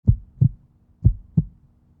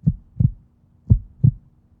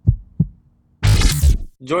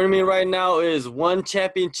Joining me right now is one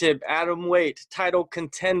championship atom weight title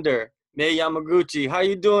contender, Mei Yamaguchi. How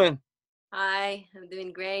you doing? Hi, I'm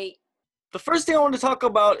doing great. The first thing I want to talk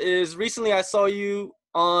about is recently I saw you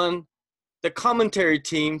on the commentary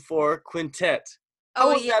team for Quintet. How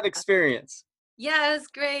Oh was yeah, that experience? yeah, it's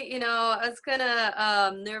great. I was kind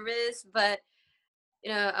of nervous, but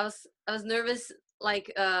I was nervous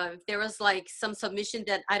like if there was like some submission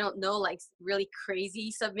that I don't know, like really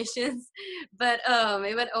crazy submissions, but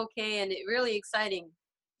it went okay and it really exciting.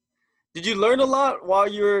 Did you learn a lot while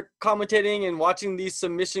you were commentating and watching these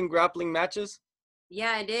submission grappling matches?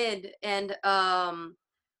 Yeah, I did, and I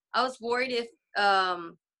was worried if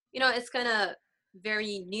it's kind of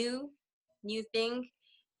very new thing.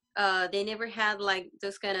 They never had like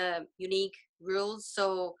those kind of unique rules,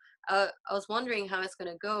 so I was wondering how it's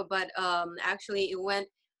gonna go, but actually it went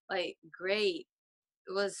like great.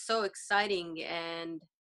 It was so exciting, and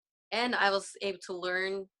I was able to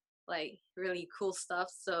learn like really cool stuff,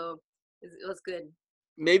 so it was good.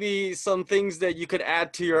 Maybe some things that you could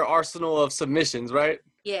add to your arsenal of submissions, right?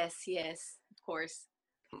 Yes, yes, of course.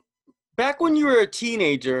 Back when you were a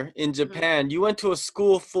teenager in Hmm. Japan, you went to a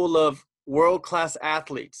school full of world-class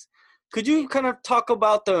athletes. Could Yeah. you kind of talk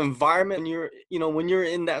about the environment when you're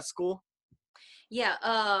in that school? Yeah,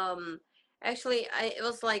 actually, it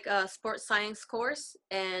was like a sports science course,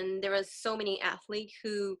 and there was so many athletes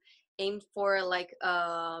who aimed for like,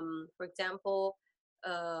 for example,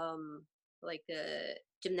 um, like the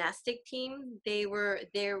gymnastic team. There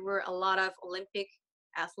were a lot of Olympic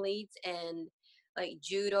athletes and like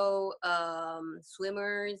judo,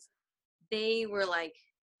 swimmers. They were like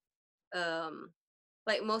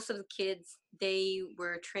most of the kids. They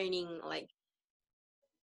were training like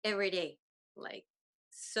every day, like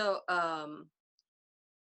so.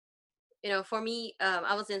 For me,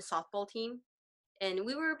 I was in softball team, and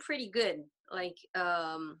we were pretty good. Like,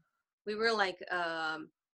 we were like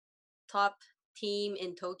top team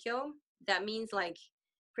in Tokyo. That means like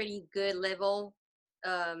pretty good level.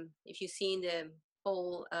 If you see in the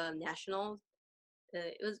whole national,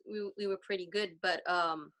 we were pretty good. But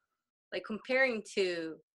like comparing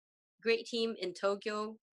to great team in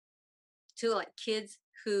Tokyo to like kids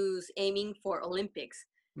who's aiming for Olympics,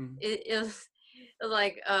 Mhm. it was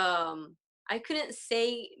like I couldn't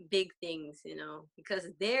say big things, because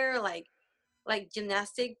they're like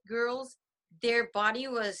gymnastic girls. Their body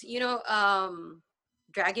was,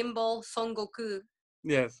 Dragon Ball Son Goku,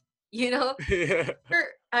 Yes. you know. Yeah.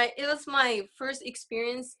 It was my first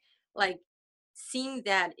experience like seeing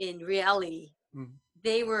that in reality. Mhm.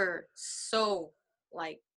 They were so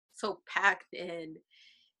like so packed, and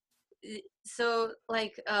so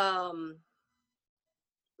like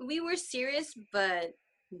we were serious, but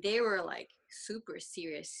they were like super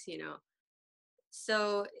serious.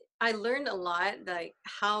 So I learned a lot, like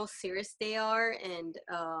how serious they are, and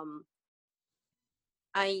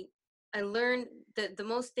I I learned the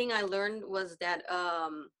most thing I learned was that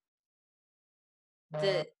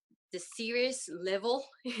the the serious level,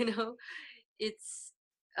 it's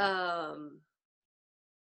um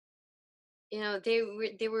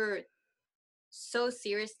they were so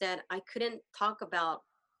serious that I couldn't talk about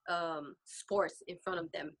sports in front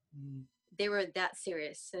of them. Mhm. They were that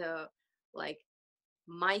serious. So like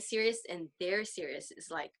my serious and their serious is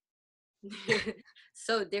like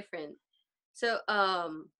so different. So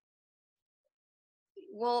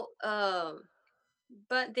well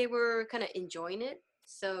but they were kind of enjoying it.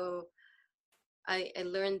 So I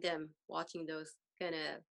learned them watching those kind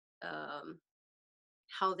of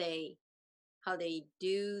how they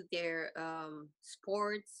do their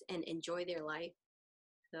sports and enjoy their life.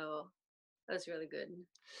 So that was really good.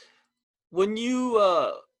 When you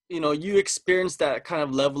experienced that kind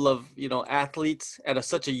of level of, athletes at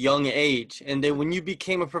such a young age, and then when you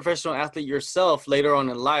became a professional athlete yourself later on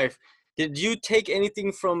in life, did you take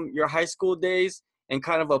anything from your high school days and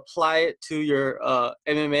kind of apply it to your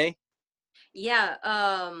MMA? Yeah,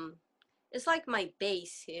 it's like my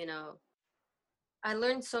base. I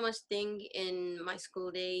learned so much thing in my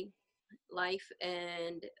school day life,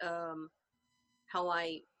 and how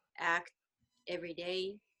I act every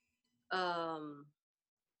day. Um,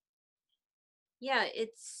 yeah,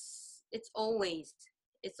 it's always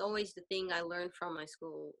the thing I learned from my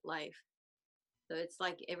school life. So it's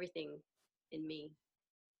like everything in me.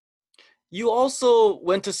 You also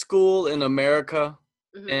went to school in America,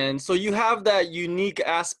 Hmm. and so you have that unique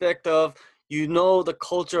aspect of the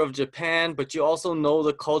culture of Japan, but you also know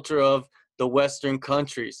the culture of the Western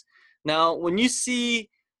countries. Now, when you see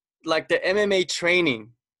like the MMA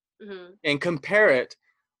training Hmm. and compare it,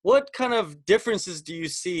 what kind of differences do you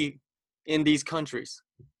see in these countries?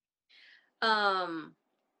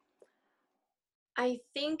 I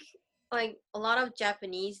think like a lot of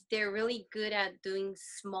Japanese, they're really good at doing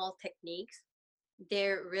small techniques.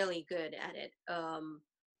 They're really good at it.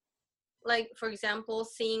 Like for example,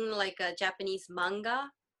 seeing like a Japanese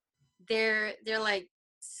manga, they're like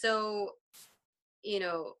so, you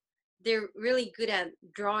know, they're really good at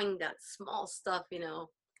drawing that small stuff, you know.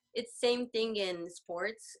 It's same thing in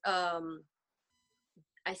sports.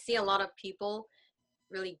 I see a lot of people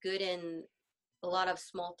really good in a lot of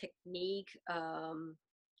small technique.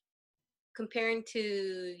 Comparing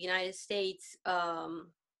to United States,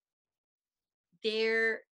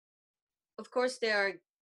 there, of course, there are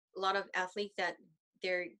a lot of athletes that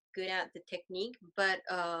they're good at the technique, but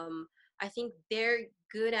I think they're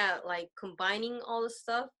good at like combining all the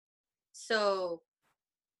stuff. So,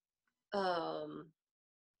 um,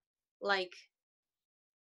 like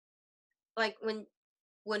like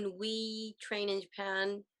when we train in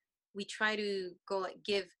Japan, we try to go like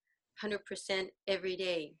give 100% every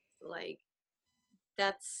day. Like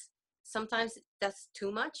that's sometimes that's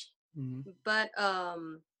too much, Mhm. but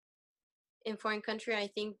in foreign country, I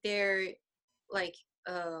think they're like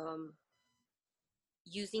um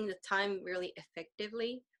using the time really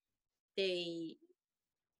effectively. They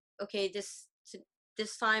okay, this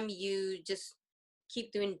time you just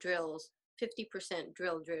keep doing drills, 50%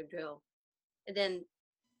 drill, and then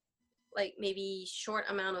like maybe short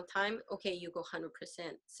amount of time, okay, you go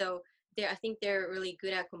 100%. So they I think they're really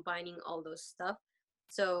good at combining all those stuff.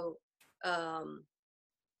 So um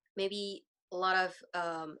maybe a lot of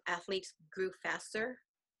athletes grew faster,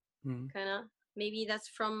 Mhm. kind of. Maybe that's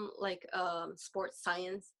from like sports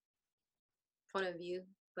science point of view,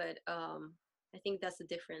 but I think that's the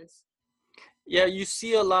difference. Yeah, you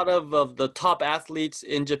see a lot of the top athletes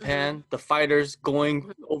in Mm-hmm. Japan, the fighters going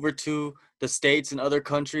Mm-hmm. over to the States and other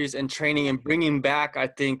countries and training Yeah. and bringing back, I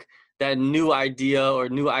think, that new idea or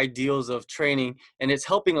new ideals of training. And it's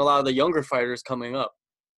helping a lot of the younger fighters coming up.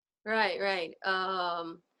 Right, right.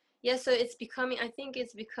 Yeah, so it's becoming, I think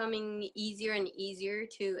it's becoming easier and easier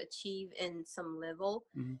to achieve in some level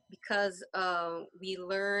Mhm. because we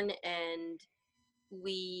learn and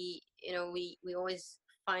we, you know, we always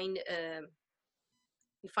find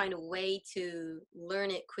we find a way to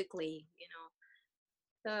learn it quickly, you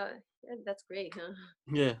know. Yeah, that's great, huh?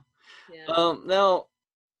 Yeah. Yeah. Now,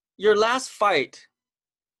 your last fight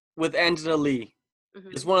with Angela Lee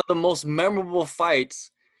is Mm-hmm. one of the most memorable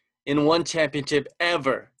fights in one championship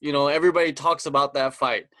ever. You know, everybody talks about that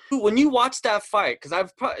fight. When you watch that fight,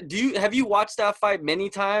 because have you watched that fight many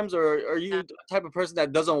times, or are you the type of person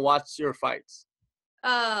that doesn't watch your fights?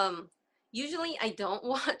 Um, Usually I don't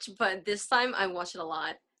watch, but this time I watch it a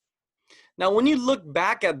lot. Now, when you look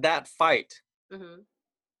back at that fight, Mm-hmm.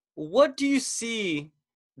 what do you see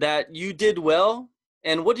that you did well,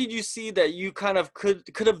 and what did you see that you kind of could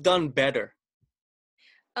have done better?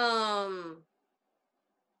 Um,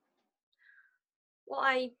 well,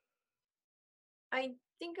 I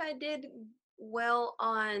think I did well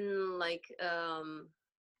on like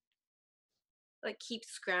keep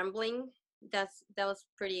scrambling. That was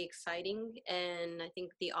pretty exciting, and I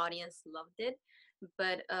think the audience loved it.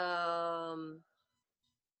 But I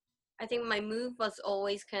think my move was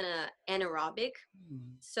always kind of anaerobic,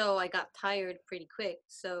 so I got tired pretty quick.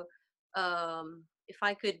 So if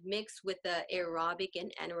I could mix with the aerobic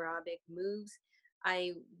and anaerobic moves,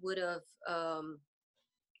 I would have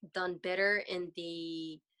done better in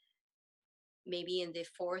the maybe in the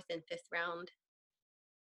fourth and fifth round.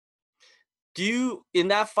 Do you, in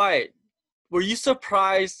that fight, were you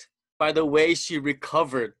surprised by the way she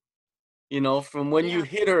recovered? You know, from when you Yeah.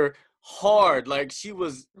 hit her Hmm. hard, like she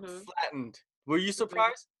was Hmm. flattened. Were you Hmm.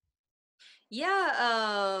 surprised?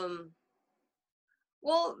 Yeah.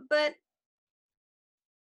 Well, but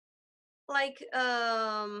like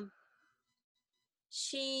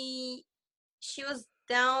she she was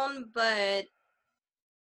down, but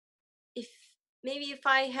if maybe if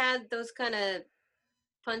I had those kind of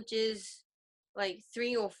punches, like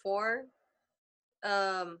three or four,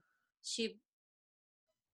 um, she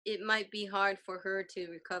it might be hard for her to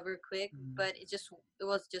recover quick. But it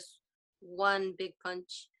was just one big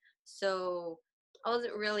punch, so I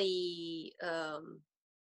wasn't really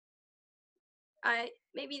I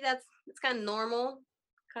maybe that's kind of normal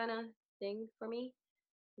kind of thing for me.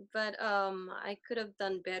 But I could have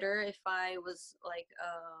done better if I was like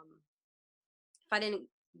if I didn't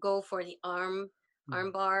go for the arm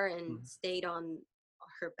bar and Mhm. stayed on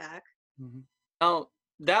her back. Mhm. Now,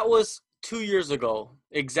 that was 2 years ago,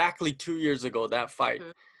 exactly 2 years ago, that fight.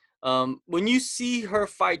 Hmm. When you see her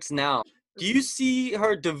fights now, do you Hmm. see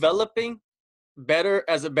her developing better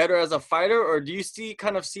as a fighter, or do you see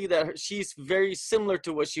that she's very similar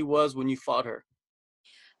to what she was when you fought her?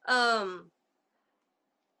 Um,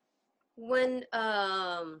 when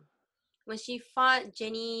um when she fought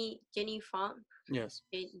Jenny Font, Yes.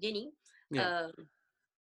 Jenny, Yeah. um,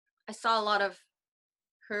 I saw a lot of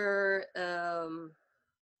her her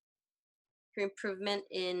improvement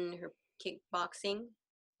in her kickboxing.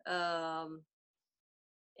 Um,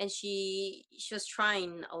 and she was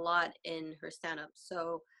trying a lot in her stand up.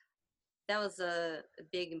 So that was a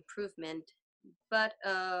big improvement. But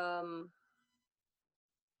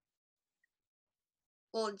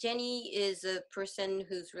well, Jenny is a person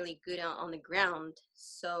who's really good on the ground.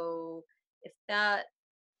 So if that,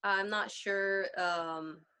 I'm not sure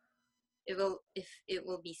if it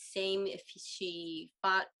will be same if she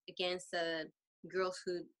fought against a girl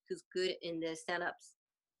who's good in the stand ups.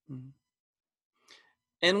 Mhm.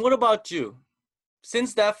 And what about you?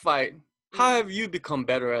 Since that fight, how Mm. have you become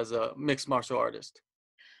better as a mixed martial artist?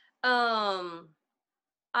 Um,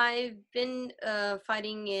 I've been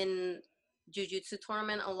fighting in jujitsu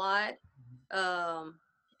tournament a lot, um,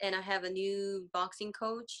 and I have a new boxing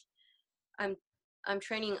coach. I'm I'm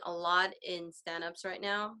training a lot in stand-ups right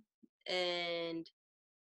now, and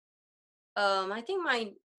I think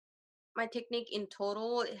my technique in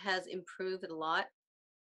total has improved a lot.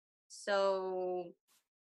 So,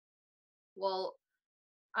 well,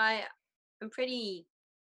 I I'm pretty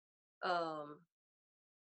um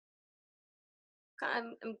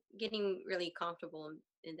I'm getting really comfortable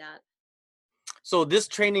in that. So this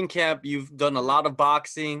training camp, you've done a Hmm. lot of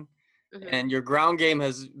boxing, Hmm. and your ground game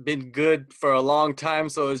has been good for a long time,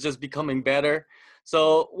 so it's just becoming better. Hmm.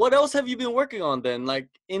 So what else have you been working on then, like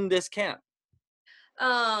in this camp?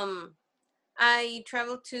 Um, I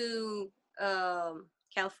traveled to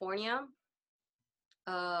California.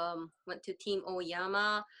 Went to Team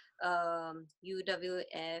Oyama,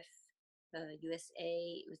 UWF,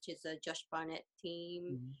 USA, which is a Josh Barnett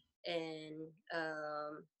team, Mhm. and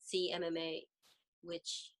CMMA,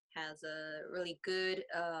 which has a really good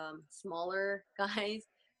smaller guys,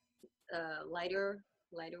 lighter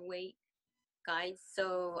weight guys.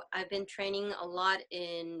 So I've been training a lot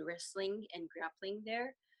in wrestling and grappling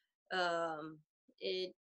there. Um,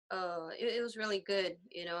 it it was really good,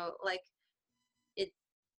 like it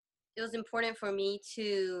it was important for me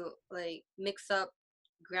to like mix up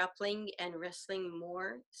grappling and wrestling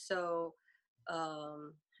more. So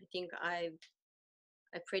I think I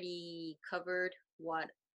pretty covered what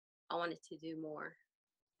I wanted to do more.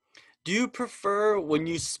 Do you prefer when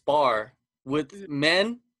you spar with Mhm.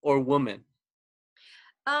 men or women?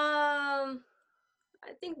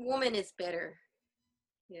 I think woman is better.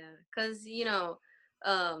 Yeah, because if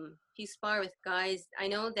you spar with guys, I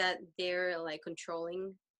know that they're like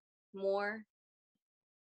controlling more,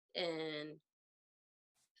 and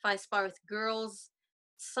if I spar with girls,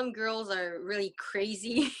 some girls are really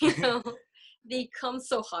crazy. They come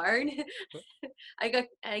so hard. I get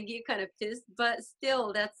kind of pissed, but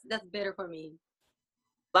still, that's better for me.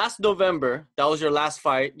 Last November, that was your last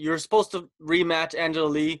fight. You were supposed to rematch Angela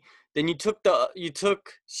Lee. Then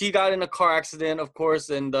she got in a car accident, of course,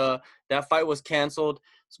 and that fight was canceled.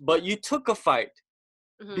 But you took a fight,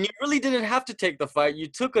 and you Hmm. really didn't have to take the fight. You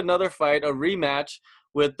took another fight, a rematch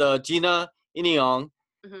with Gina Iniong.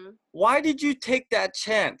 Hmm. Why did you take that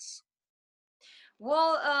chance?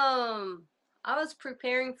 Well, I was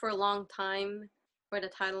preparing for a long time for the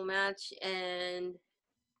title match, and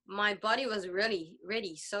my body was really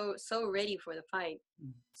ready, so ready for the fight.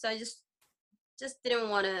 So I just didn't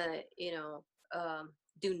want to,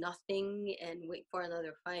 do nothing and wait for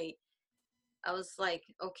another fight. I was like,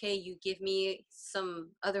 okay, you give me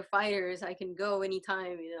some other fighters, I can go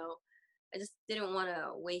anytime. I just didn't want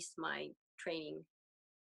to waste my training.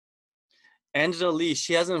 Angela Lee,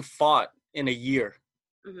 she hasn't fought in a year.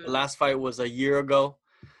 The Hmm. last fight was a year ago.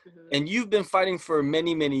 Hmm. And you've been fighting for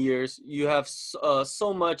many, many years. You have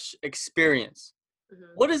so much experience. Hmm.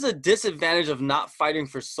 What is a disadvantage of not fighting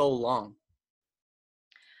for so long?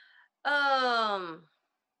 Um,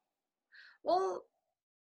 well,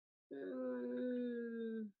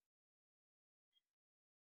 mm,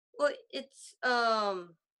 well, it's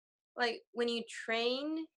like when you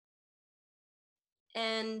train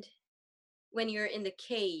and when you're in the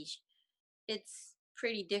cage, it's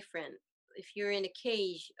pretty different. If you're in a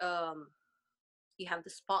cage, you have the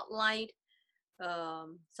spotlight.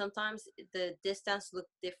 Sometimes the distance look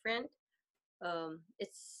different.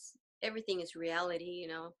 It's everything is reality.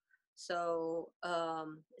 So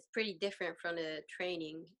it's pretty different from the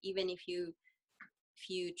training. Even if you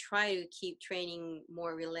try to keep training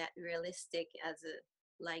more realistic as a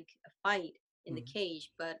like a fight in the Mhm.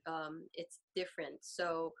 cage, but it's different.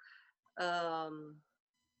 So um,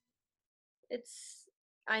 it's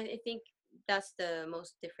I think that's the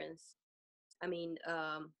most difference. I mean,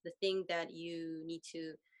 the thing that you need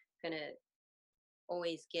to kind of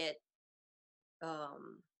always get,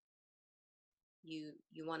 um, you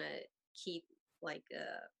want to keep like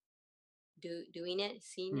doing it,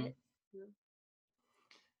 seeing Hmm. it. You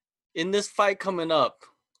In this fight coming up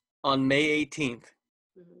on May 18th,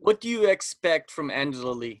 know? what do you expect from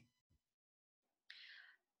Angela Lee?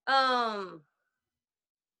 Um,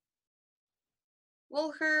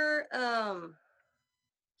 well, her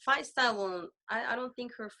fight style won't. I don't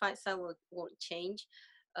think her fight style won't change.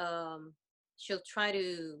 Um, she'll try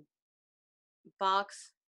to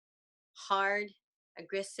box hard,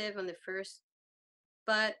 aggressive on the first,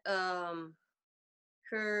 but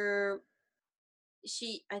her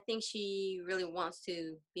I think she really wants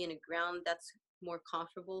to be in a ground that's more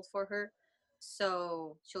comfortable for her.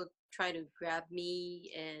 So she'll try to grab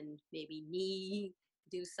me and maybe knee,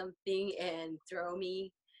 do something and throw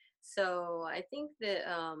me. So I think that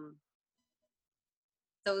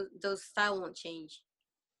those style won't change.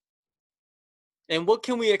 And what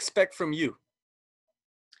can we expect from you?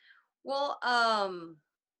 Well,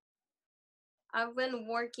 I've been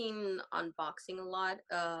working on boxing a lot.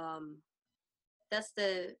 That's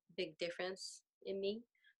the big difference in me.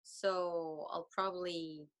 So I'll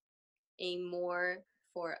probably aim more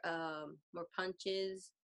for more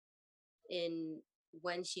punches in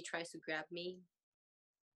when she tries to grab me.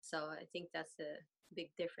 So I think that's a big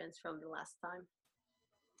difference from the last time.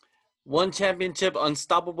 One championship,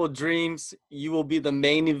 Unstoppable Dreams. You will be the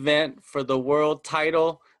main event for the world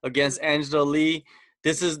title against Angela Lee.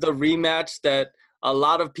 This is the rematch that a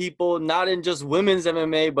lot of people, not in just women's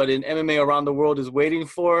MMA, but in MMA around the world, is waiting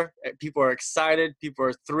for. People are excited. People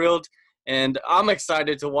are thrilled. And I'm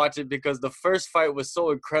excited to watch it because the first fight was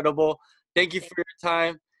so incredible. Thank you Thank for your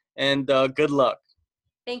time and good luck.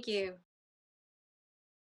 thank you.